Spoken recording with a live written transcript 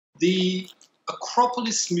the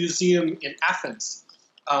Acropolis Museum in Athens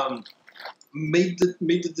made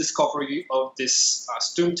the discovery of this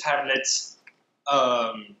stone tablet.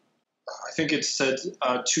 I think it said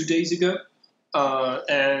 2 days ago,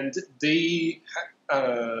 and they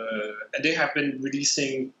have been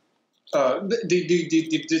releasing.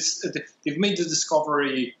 They've made the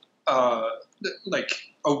discovery like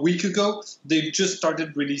a week ago. They've just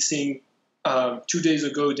started releasing 2 days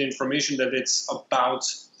ago the information that it's about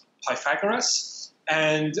Pythagoras,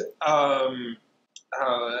 and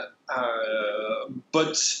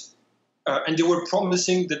they were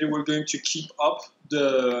promising that they were going to keep up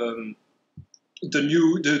the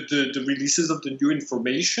releases of the new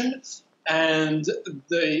information, and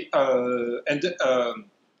the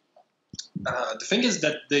thing is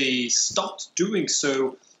that they stopped doing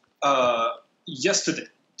so yesterday.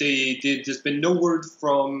 There's been no word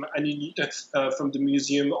from the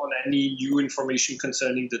museum on any new information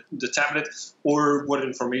concerning the tablet or what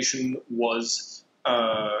information was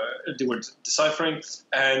they were deciphering,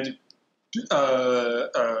 and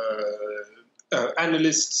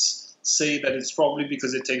analysts say that it's probably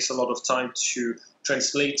because it takes a lot of time to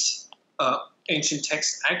translate ancient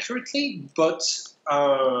texts accurately, but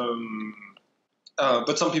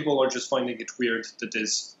some people are just finding it weird that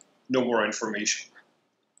there's no more information.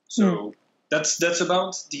 So that's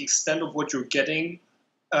about the extent of what you're getting.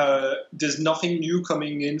 There's nothing new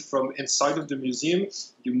coming in from inside of the museum.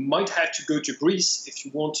 You might have to go to Greece if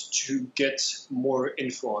you want to get more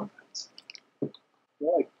info on that.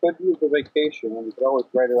 Well, I could use a vacation, and you could always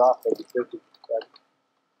write it off as a business expense.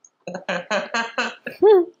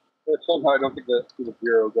 But somehow I don't think the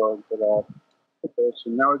Bureau going for that. Okay, so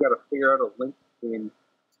now we got to figure out a link between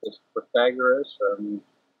this Pythagoras and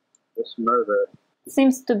this murder.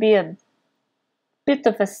 Seems to be a bit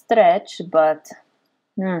of a stretch, but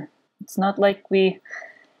it's not like we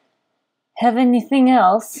have anything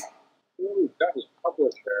else. Well, we've got his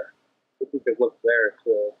publisher. If we could look there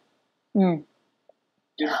too.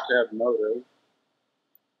 Seems to have motive.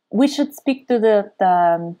 We should speak to that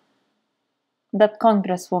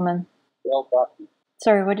congresswoman. Michelle Bachman.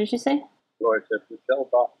 Sorry, what did you say? Oh, I said Michelle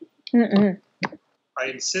Bachman. I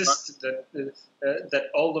insist that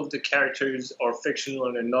all of the characters are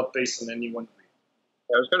fictional and not based on anyone real.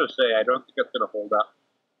 I was going to say, I don't think that's going to hold up.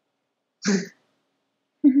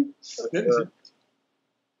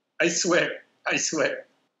 I swear. So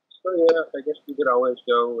yeah, I guess we could always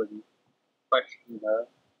go and question her.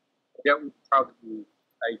 I get we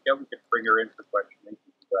could bring her in for questioning.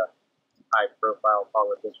 She's a high-profile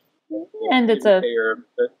politician. And it's a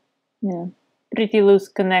pretty loose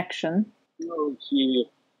connection. We'll see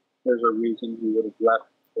if there's a reason he would have left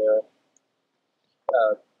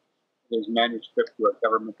his manuscript to a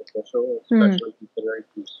government official, especially considering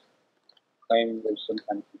he's claiming there's some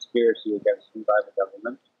kind of conspiracy against him by the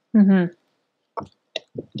government.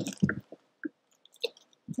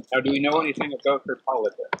 Now, do we know anything about her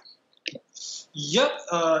politics? Yep,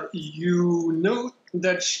 you know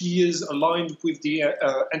that she is aligned with the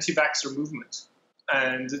anti-vaxxer movement,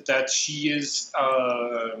 and that she is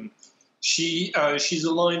she's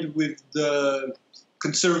aligned with the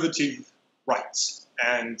conservative rights,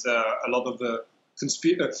 and a lot of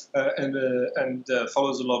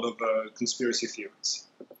follows a lot of conspiracy theories.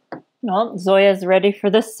 Well, Zoya's ready for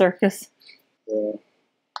this circus.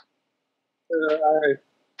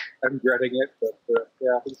 I'm dreading it, but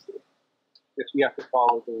yeah, I guess we have to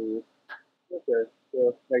follow the rules. Okay,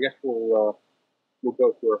 so I guess we'll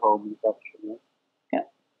go to her home and question her. Yeah.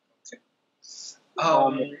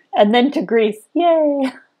 And then to Greece.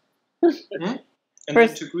 Yay! And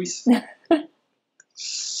then to Greece.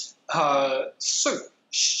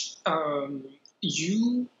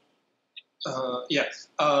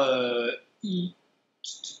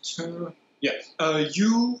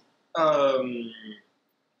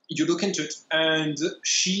 You look into it, and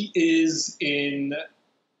she is in.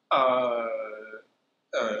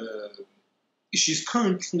 She's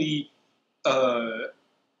currently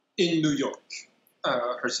in New York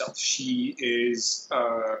herself. She is.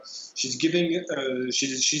 She's giving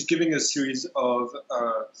a series of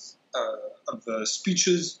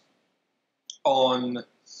speeches on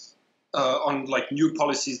like new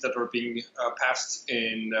policies that are being passed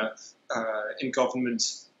in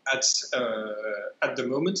government at the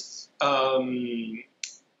moment.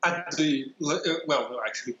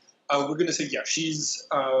 We're gonna say she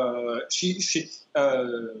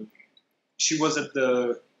was at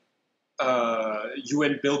the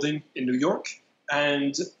UN building in New York,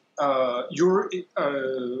 and and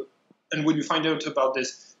when you find out about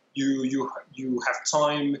this, you have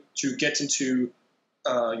time to get into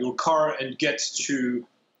your car and get to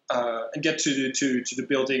get to the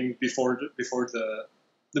building before the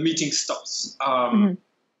meeting starts.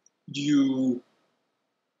 You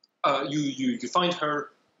find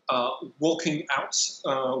her walking out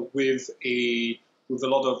with a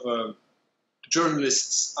lot of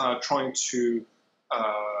journalists trying to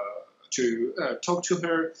talk to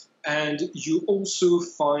her, and you also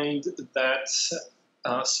find that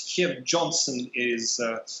Skip Johnson is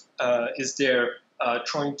there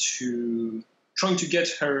trying to get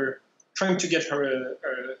her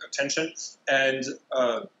attention, and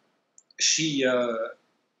she.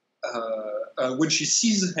 When she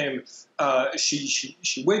sees him,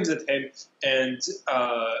 she waves at him and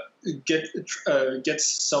gets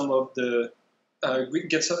some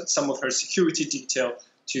of her security detail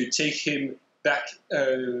to take him back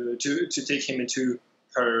to take him into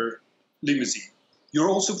her limousine. You're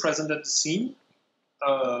also present at the scene.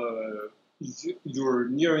 You're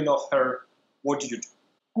near enough her. What do you do?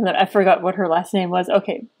 I forgot what her last name was.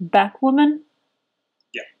 Okay, Backwoman?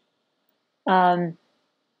 Yeah.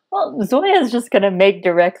 Well, Zoya's just gonna make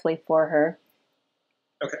directly for her.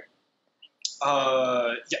 Okay.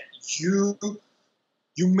 Yeah,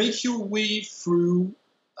 you make your way through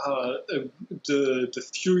the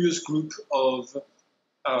furious group of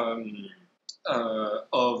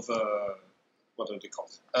what are they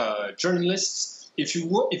called? Journalists. If you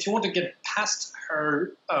want to get past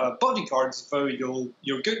her bodyguards, though,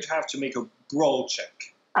 you're going to have to make a brawl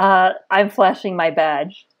check. I'm flashing my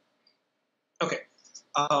badge. Okay.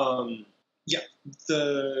 Yeah.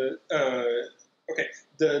 The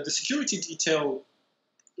security detail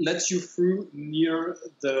lets you through near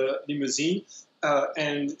the limousine,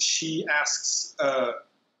 and she asks,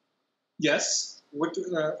 "Yes, what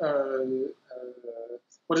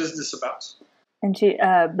is this about?" And she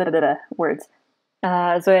words.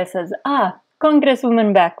 Zoya says,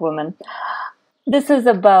 Congresswoman Backwoman. This is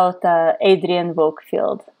about Adrian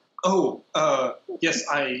Volkfield. Oh, yes,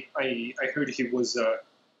 I heard he was.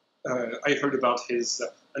 I heard about his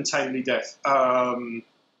untimely death.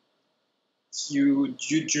 You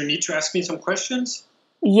need to ask me some questions?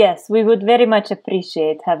 Yes, we would very much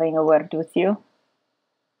appreciate having a word with you.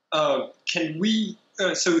 Can we?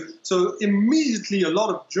 So immediately, a lot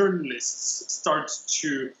of journalists start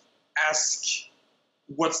to ask,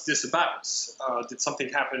 "What's this about? Did something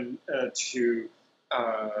happen to?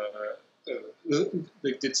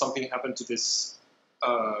 Did something happen to this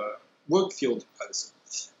Workfield person?"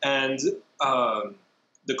 And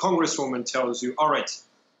the congresswoman tells you, "All right,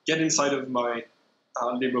 get inside of my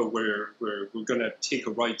limo where we're gonna take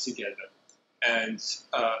a ride together." And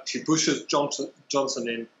she pushes Johnson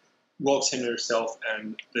in, walks in herself,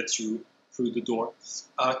 and lets you through the door.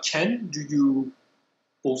 Ken, do you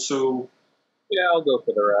also? Yeah, I'll go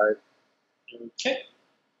for the ride. Okay.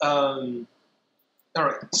 All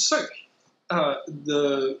right. So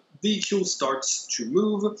the vehicle starts to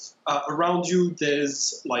move. Around you,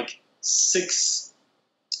 there's like six.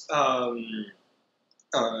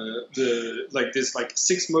 There's like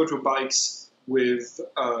six motorbikes with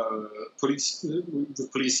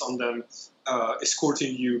police on them,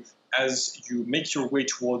 escorting you as you make your way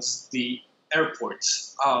towards the airport.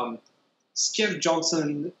 Skip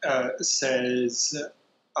Johnson says,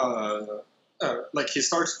 he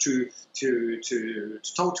starts to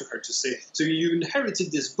talk to her, to say, "So you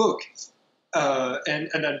inherited this book,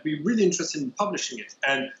 and I'd be really interested in publishing it."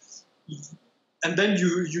 And then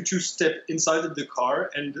you two step inside of the car,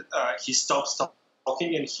 and he stops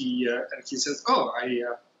talking, and he says, "Oh,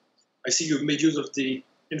 I see you've made use of the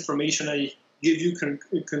information I gave you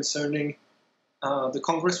concerning the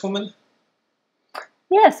congresswoman."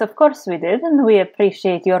 Yes, of course we did, and we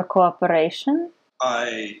appreciate your cooperation.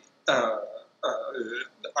 I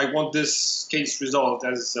want this case resolved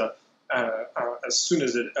as soon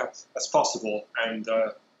as possible, and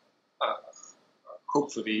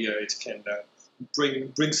hopefully it can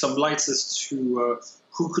bring some light as to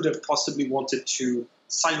who could have possibly wanted to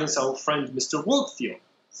silence our friend Mr. Workfield.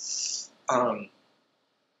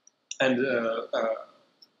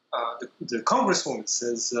 The congresswoman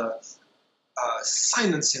says,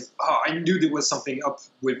 "Silence him! I knew there was something up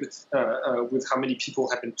with how many people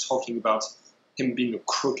have been talking about him being a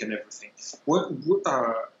crook and everything. What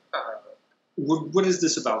is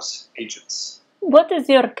this about, agents?" What is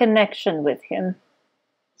your connection with him?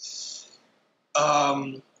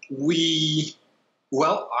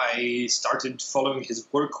 I started following his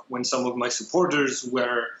work when some of my supporters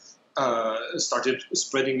started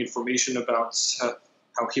spreading information about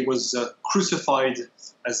how he was crucified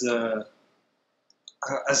as a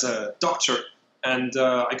doctor, and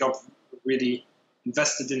I got really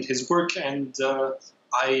invested in his work, and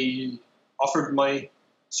I offered my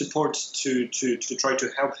support to try to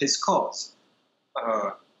help his cause.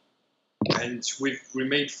 And we've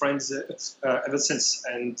remained friends ever since.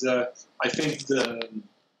 And I think the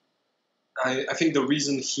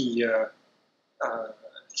reason he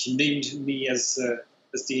named me as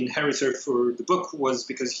the inheritor for the book was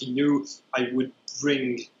because he knew I would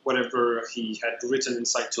bring whatever he had written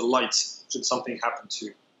inside to light should something happen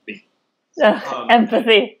to me.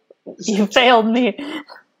 Empathy. You failed me.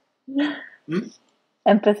 Hmm?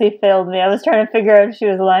 Empathy failed me. I was trying to figure out if she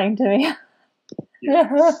was lying to me. Yeah.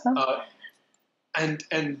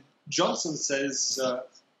 And Johnson says,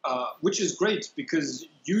 which is great because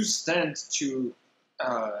you stand to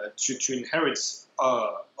inherit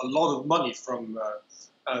a lot of money from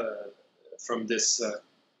this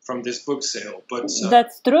book sale. But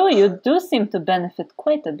that's true. You do seem to benefit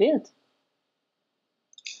quite a bit.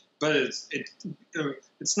 But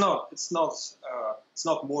it's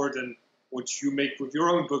not more than what you make with your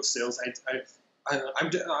own book sales. I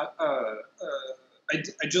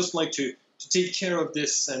just like to take care of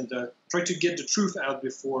this and try to get the truth out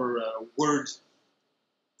before word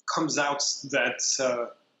comes out that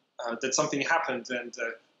that something happened and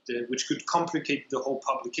which could complicate the whole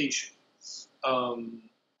publication.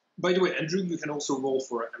 By the way, Andrew, you can also roll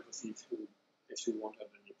for empathy if you want to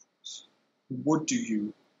have any points. What do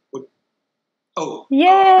you? Oh,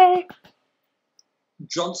 yay!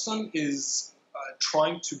 Johnson is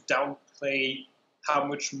trying to downplay how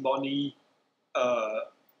much money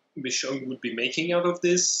Michonne would be making out of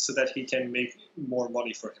this so that he can make more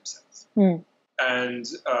money for himself. And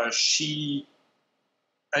she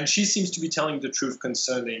seems to be telling the truth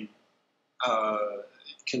concerning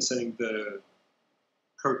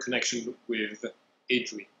her connection with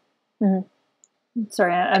Adrian.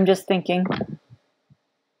 Sorry, I'm just thinking.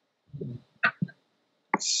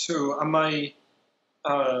 So am I?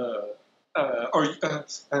 So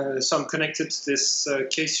I'm connected to this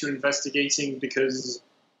case you're investigating because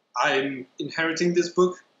I'm inheriting this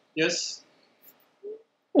book. Yes.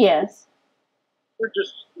 Yes. We're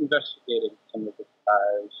just investigating some of the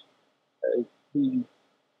ties. You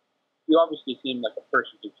obviously seem like a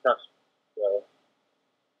person to trust. So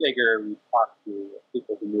figure we talk to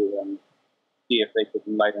people who knew him, see if they could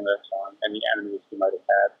enlighten us on any enemies he might have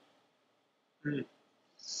had.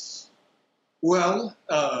 Well,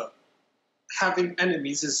 having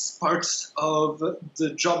enemies is part of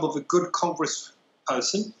the job of a good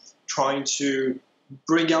congressperson, trying to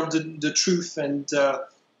bring out the truth and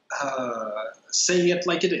saying it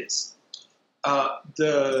like it is.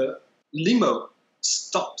 The limo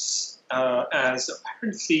stops as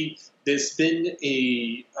apparently there's been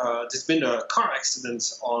a car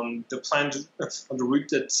accident on the route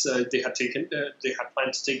that they had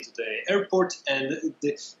planned to take to the airport, and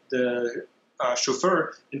the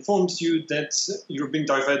chauffeur informs you that you're being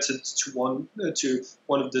diverted to one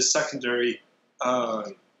of the secondary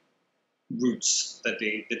routes that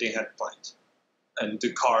they had planned, and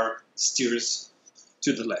the car steers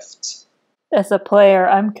to the left. As a player,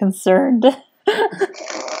 I'm concerned.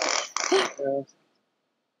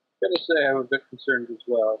 Gotta say, I'm a bit concerned as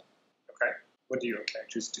well. Okay, what do your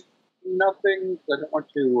characters do? Nothing. I don't want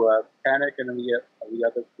to panic and the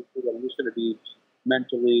other people. I'm just going to be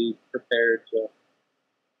mentally prepared to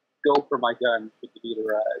go for my gun if the need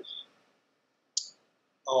arise.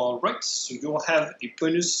 All right, so you'll have a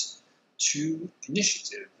bonus to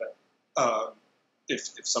initiative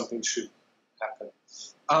if something should happen.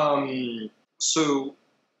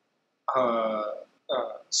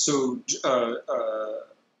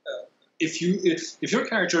 If your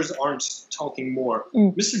characters aren't talking more,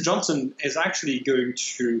 Mr. Johnson is actually going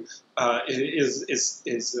to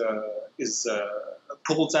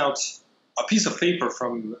pulls out a piece of paper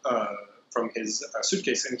from his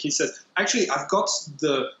suitcase, and he says, "Actually, I've got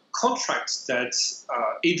the contract that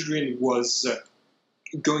Adrian was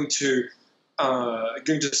going to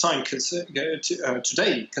sign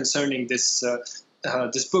today concerning this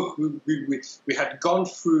this book. We had gone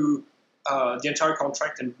through the entire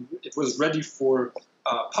contract, and it was ready for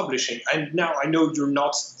publishing. And now I know you're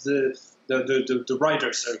not the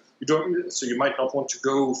writer, so you might not want to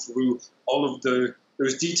go through all of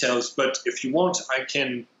those details. But if you want,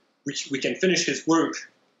 we can finish his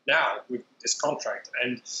work now with this contract."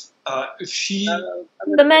 And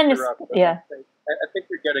the manuscript, yeah. I think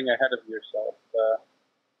you're getting ahead of yourself.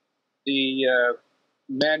 The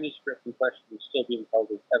manuscript in question is still being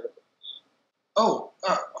held as evidence. Oh,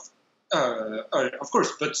 of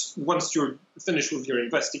course, but once you're finished with your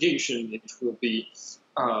investigation, it will be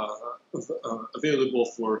available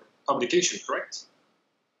for publication, correct?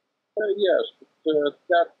 Yes, but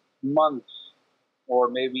that months or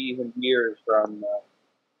maybe even years from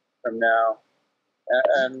from now.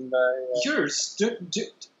 And Yours? You're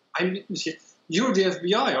the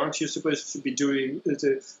FBI, aren't you supposed to be doing?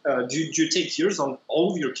 Do you take yours on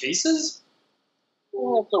all of your cases?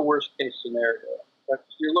 well, it's a worst case scenario, but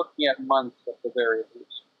you're looking at months at the very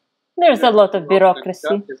least. There's a lot of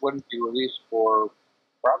bureaucracy. It wouldn't be released for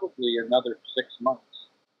probably another 6 months.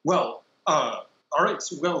 Well, all right.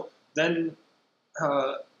 Well, then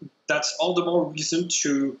that's all the more reason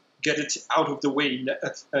to get it out of the way.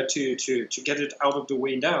 To get it out of the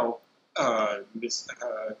way now, Miss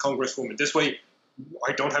Congresswoman. This way,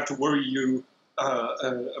 I don't have to worry you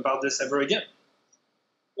about this ever again.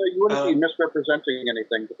 So you wouldn't be misrepresenting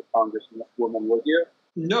anything to the Congresswoman, would you?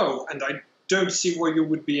 No, and I don't see why you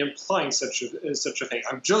would be implying such a thing.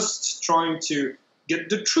 I'm just trying to get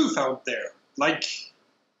the truth out there, like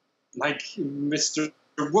Mr.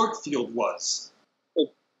 Workfield was. The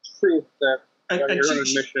truth that And your own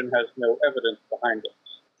admission has no evidence behind it.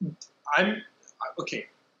 Okay.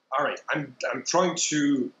 All right. I'm trying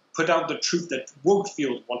to put out the truth that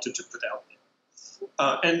Workfield wanted to put out there,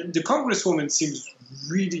 and the Congresswoman seems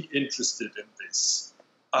really interested in this.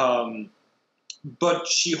 But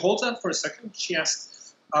she holds out for a second. She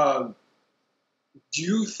asks, "Do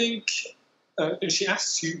you think?" And she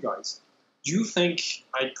asks you guys, "Do you think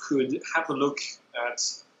I could have a look at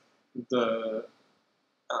the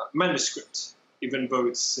manuscript, even though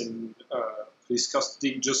it's in police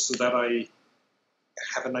custody, just so that I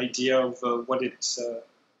have an idea of what it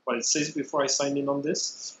says before I sign in on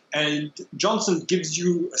this?" And Johnson gives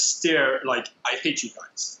you a stare like, "I hate you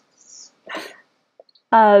guys."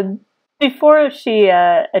 Before she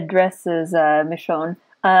addresses Michonne,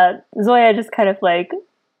 Zoya just kind of like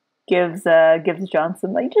gives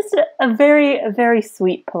Johnson like just a very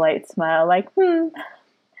sweet, polite smile, like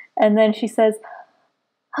and then she says,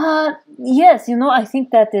 "Yes, I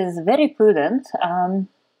think that is very prudent.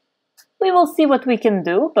 We will see what we can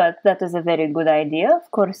do, but that is a very good idea.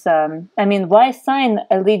 Of course, I mean, why sign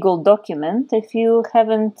a legal document if you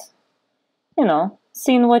haven't,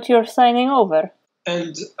 seen what you're signing over?"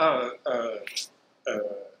 And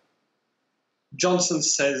Johnson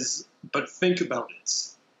says, "But think about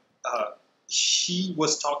it. He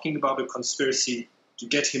was talking about a conspiracy to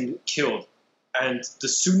get him killed, and the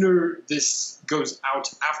sooner this goes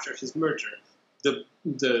out after his murder, the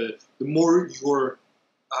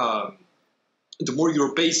more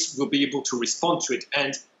your base will be able to respond to it.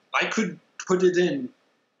 And I could put it in.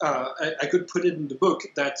 I could put it in the book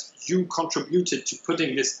that you contributed to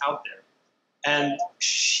putting this out there." And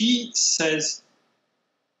she says,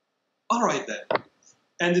 "All right then."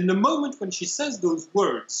 And in the moment when she says those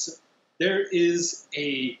words, there is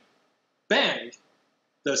a bang,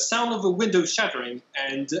 the sound of a window shattering,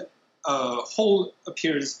 and a hole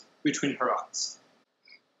appears between her eyes.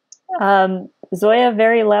 Zoya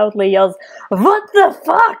very loudly yells, "What the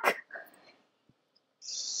fuck?"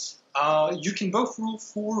 You can both roll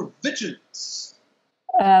for vigilance.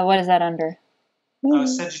 What is that under?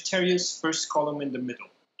 Sagittarius, first column in the middle.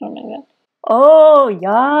 Oh my god. Oh,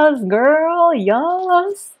 yas, girl,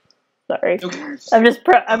 yas. Sorry. Okay. I'm just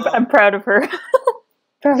I'm proud of her.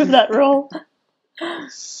 Proud of that roll.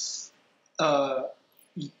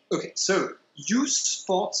 Okay, so you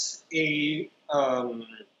spot a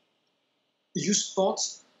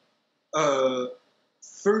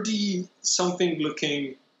 30-something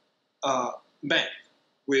looking man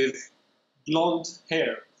with blonde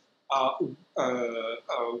hair,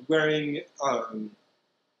 wearing.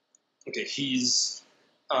 Okay, he's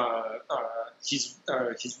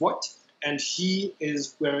white, and he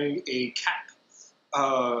is wearing a cap,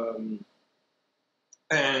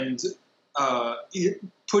 and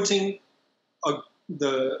putting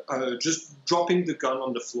just dropping the gun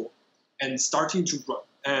on the floor and starting to run.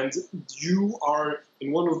 And you are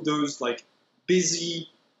in one of those like busy,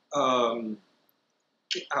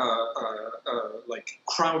 like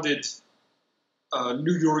crowded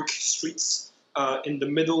New York streets. In the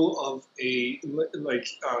middle of the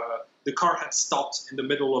car had stopped in the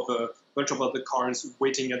middle of a bunch of other cars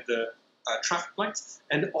waiting at the traffic lights,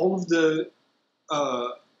 and all of the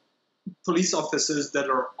police officers that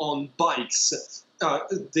are on bikes,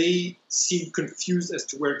 they seem confused as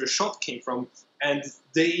to where the shot came from, and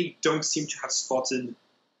they don't seem to have spotted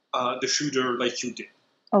the shooter like you did.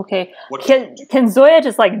 Okay. Can Zoya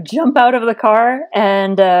just like jump out of the car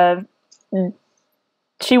and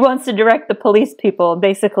she wants to direct the police people,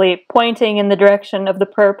 basically pointing in the direction of the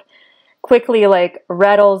perp, quickly like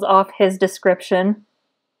rattles off his description.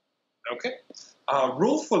 Okay.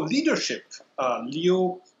 Roll for leadership.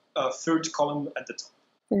 Leo, third column at the top.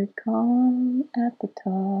 Third column at the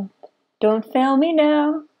top. Don't fail me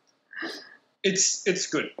now. It's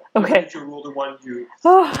good. Okay. If you roll the one, you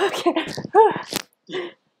Okay.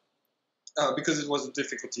 because it was a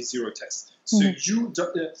difficulty 0 test. So you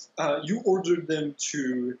ordered them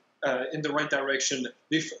to in the right direction.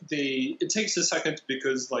 It takes a second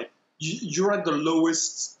because like you're at the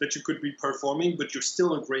lowest that you could be performing, but you're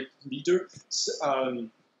still a great leader.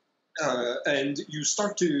 And they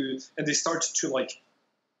start to like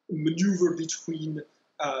maneuver between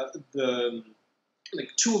the.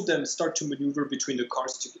 Like 2 of them start to maneuver between the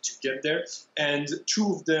cars to get there, and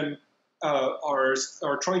 2 of them are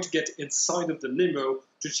trying to get inside of the limo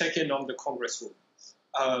to check in on the congresswoman.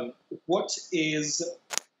 What is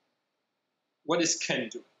Ken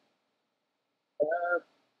doing?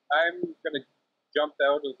 I'm going to jump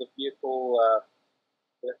out of the vehicle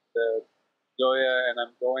with Zoya, and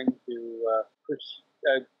I'm going to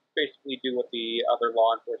basically do what the other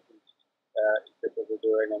law enforcement officials are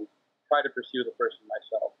doing and try to pursue the person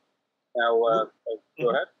myself. Now, go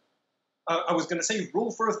ahead. I was going to say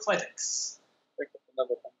roll for athletics. I think that's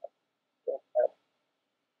another thing.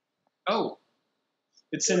 Oh,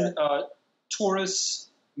 it's in Taurus,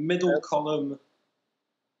 middle column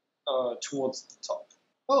towards the top.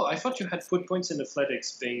 Oh, I thought you had put points in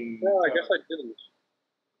athletics being... No, I guess I didn't.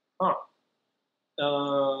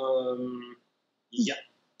 Yeah.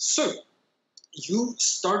 So, you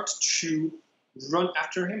start to run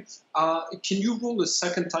after him. Can you roll a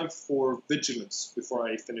second time for vigilance before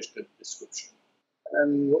I finish the description?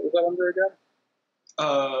 And what was that under again?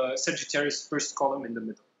 Sagittarius, first column in the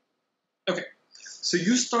middle. Okay. So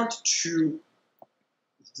you start to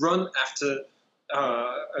run after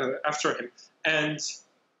him, and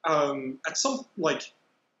at some like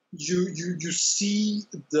you see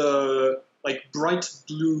the like bright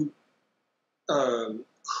blue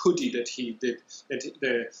hoodie that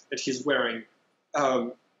he's wearing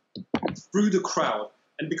through the crowd,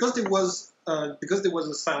 and because there was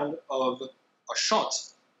a sound of a shot,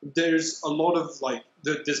 there's a lot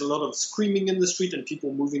of screaming in the street and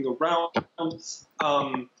people moving around,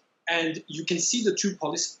 and you can see the 2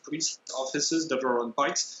 police officers that are on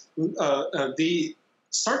bikes. They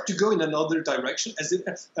start to go in another direction, as if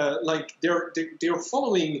like they're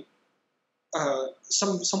following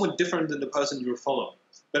someone different than the person you were following,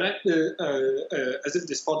 but as if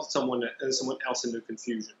they spotted someone else in the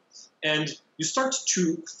confusion. And you start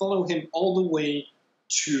to follow him all the way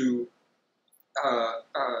to a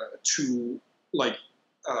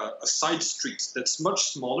side street that's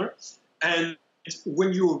much smaller. And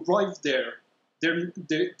when you arrive there, they're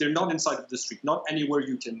not inside of the street, not anywhere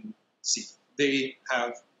you can see. They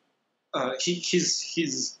have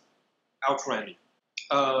he's outrunning.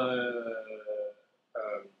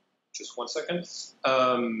 Just one second.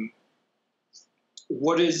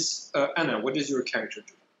 What is Anna? What is your character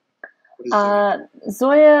doing?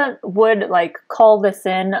 Zoya would like call this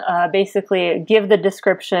in, basically give the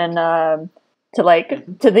description to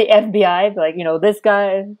the FBI, like, you know, this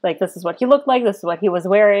guy, like, this is what he looked like, this is what he was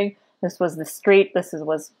wearing, this was the street,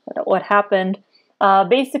 was what happened.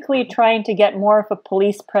 Basically trying to get more of a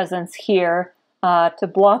police presence here to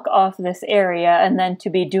block off this area and then to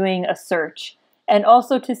be doing a search. And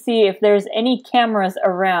also to see if there's any cameras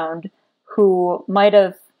around who might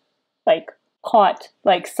have like caught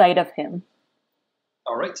like sight of him.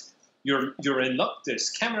 All right, you're in luck. There's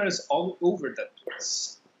cameras all over that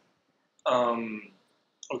place.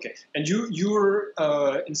 Okay, and you're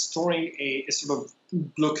installing a sort of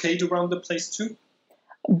blockade around the place too?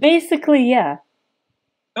 Basically, yeah.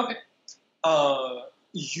 Okay.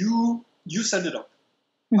 You set it up.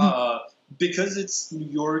 Because it's New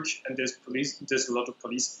York and there's a lot of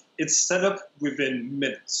police, it's set up within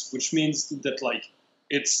minutes, which means that like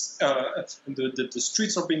it's the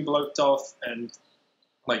streets are being blocked off, and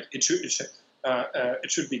like it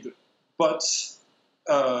should be good. But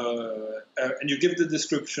and you give the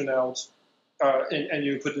description out, and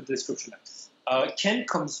you put the description out. Ken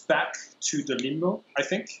comes back to the limo, I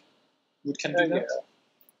think. Would Ken do that?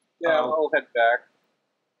 Yeah, I'll head back.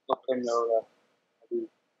 Let them know that we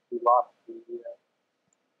lost the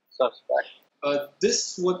suspect.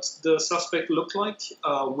 This what the suspect looked like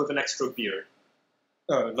with an extra beard.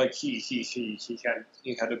 Like he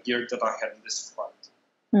had a beard that I hadn't described.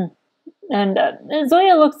 And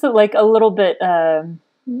Zoya looks at like a little bit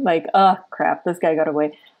like, oh crap, this guy got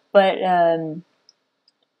away. But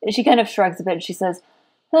she kind of shrugs a bit and she says,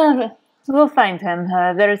 we'll find him.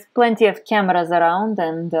 There's plenty of cameras around,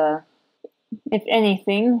 and if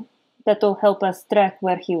anything, that'll help us track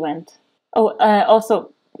where he went. Oh,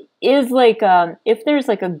 also, is like if there's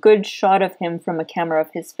like a good shot of him from a camera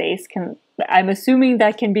of his face, I'm assuming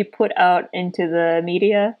that can be put out into the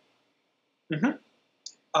media.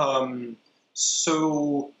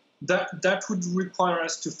 So that would require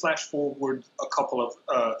us to flash forward a couple of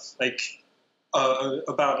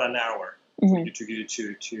about an hour for you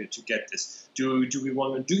to get this. Do we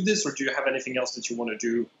want to do this, or do you have anything else that you want to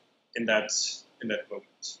do in that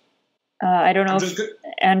moment? I don't know if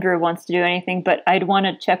Andrew wants to do anything, but I'd want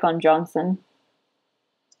to check on Johnson.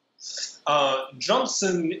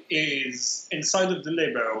 Johnson is inside of the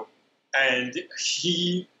limo, and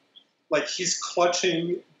he's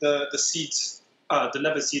clutching the seat, the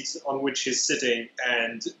leather seat on which he's sitting,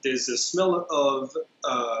 and there's a smell of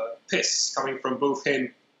piss coming from both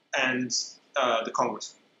him and the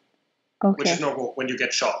congressman. Okay. Which is normal when you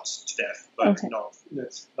get shot to death, but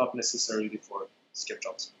not necessarily for Skip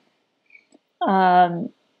Johnson.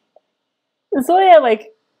 Zoya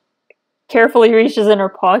carefully reaches in her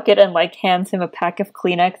pocket and hands him a pack of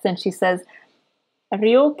Kleenex, and she says, "Are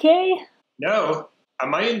you okay?" No.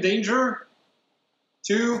 Am I in danger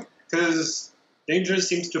too? Because danger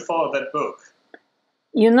seems to follow that book.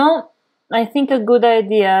 I think a good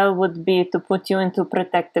idea would be to put you into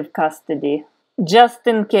protective custody. Just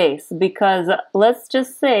in case, because let's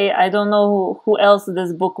just say, I don't know who else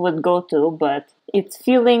this book would go to, but it's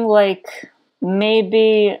feeling like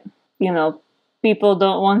maybe, people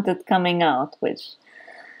don't want it coming out, which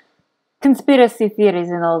conspiracy theories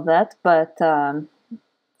and all that, but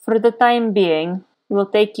for the time being, we'll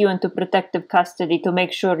take you into protective custody to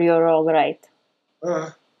make sure you're all right.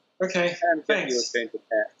 Okay, thanks.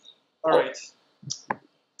 All right.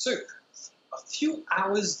 So, a few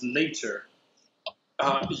hours later,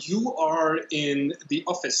 you are in the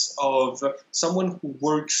office of someone who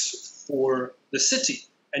works for the city,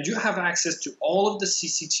 and you have access to all of the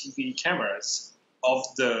CCTV cameras of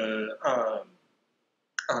the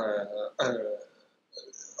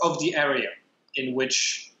area in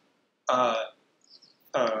which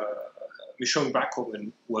Michonne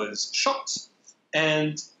Backhoven was shot.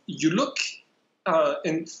 And you look,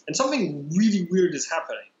 and something really weird is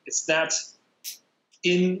happening. It's that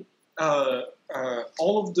in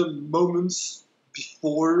all of the moments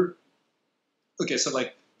before,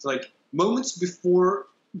 moments before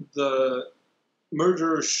the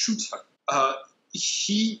murderer shoots her,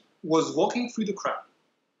 he was walking through the crowd,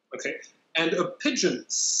 and a pigeon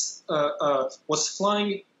was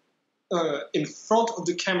flying in front of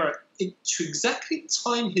the camera to exactly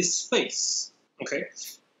time his face,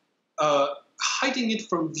 hiding it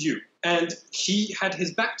from view. And he had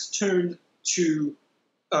his back turned to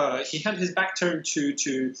the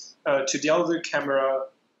other camera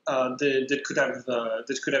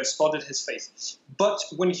that could have spotted his face. But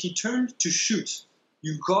when he turned to shoot,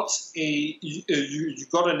 you got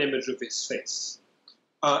an image of his face.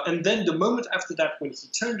 And then the moment after that, when he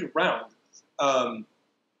turned around,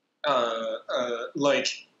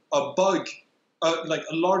 a bug, like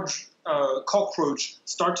a large cockroach,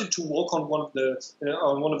 started to walk on one of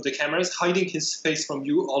the cameras, hiding his face from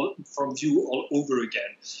view all over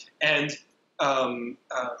again. And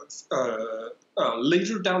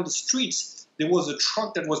later down the street, there was a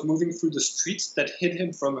truck that was moving through the streets that hid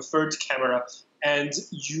him from a third camera, and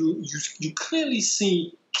you clearly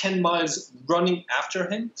see Ken Miles running after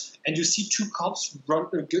him, and you see two cops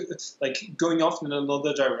going off in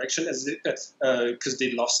another direction because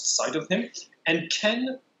they lost sight of him. And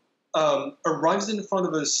Ken arrives in front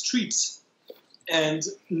of a street, and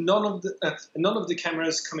none of the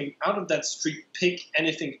cameras coming out of that street pick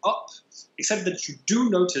anything up, except that you do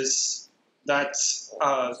notice that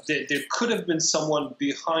there could have been someone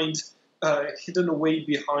behind, hidden away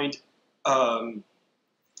behind a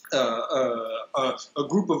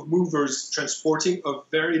group of movers transporting a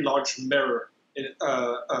very large mirror,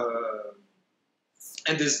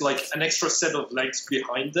 and there's an extra set of legs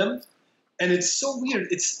behind them. And it's so weird.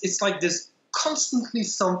 It's like there's constantly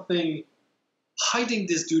something hiding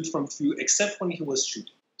this dude from view, except when he was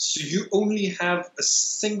shooting. So you only have a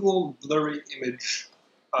single blurry image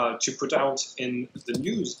to put out in the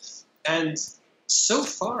news. And so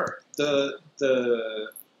far, the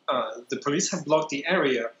police have blocked the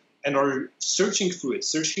area and are searching through it,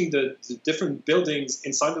 searching the different buildings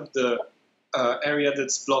inside of the area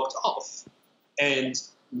that's blocked off. And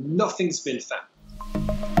nothing's been found.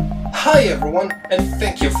 Hi everyone, and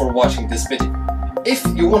thank you for watching this video. If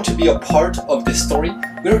you want to be a part of this story,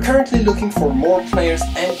 we are currently looking for more players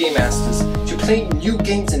and game masters to play new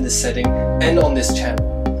games in this setting and on this channel.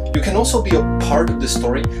 You can also be a part of the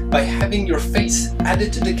story by having your face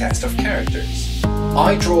added to the cast of characters.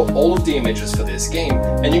 I draw all of the images for this game,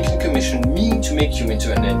 and you can commission me to make you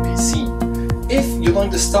into an NPC. If you like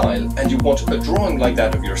the style and you want a drawing like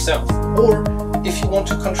that of yourself, or if you want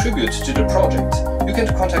to contribute to the project, you can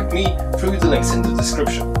contact me through the links in the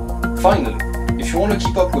description. Finally, if you want to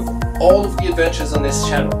keep up with all of the adventures on this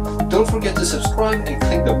channel, don't forget to subscribe and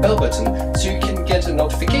click the bell button so you can get a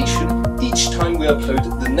notification each time we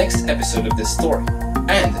upload the next episode of this story.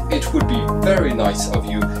 And it would be very nice of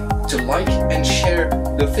you to like and share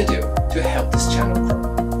the video to help this channel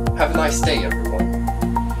grow. Have a nice day, everyone.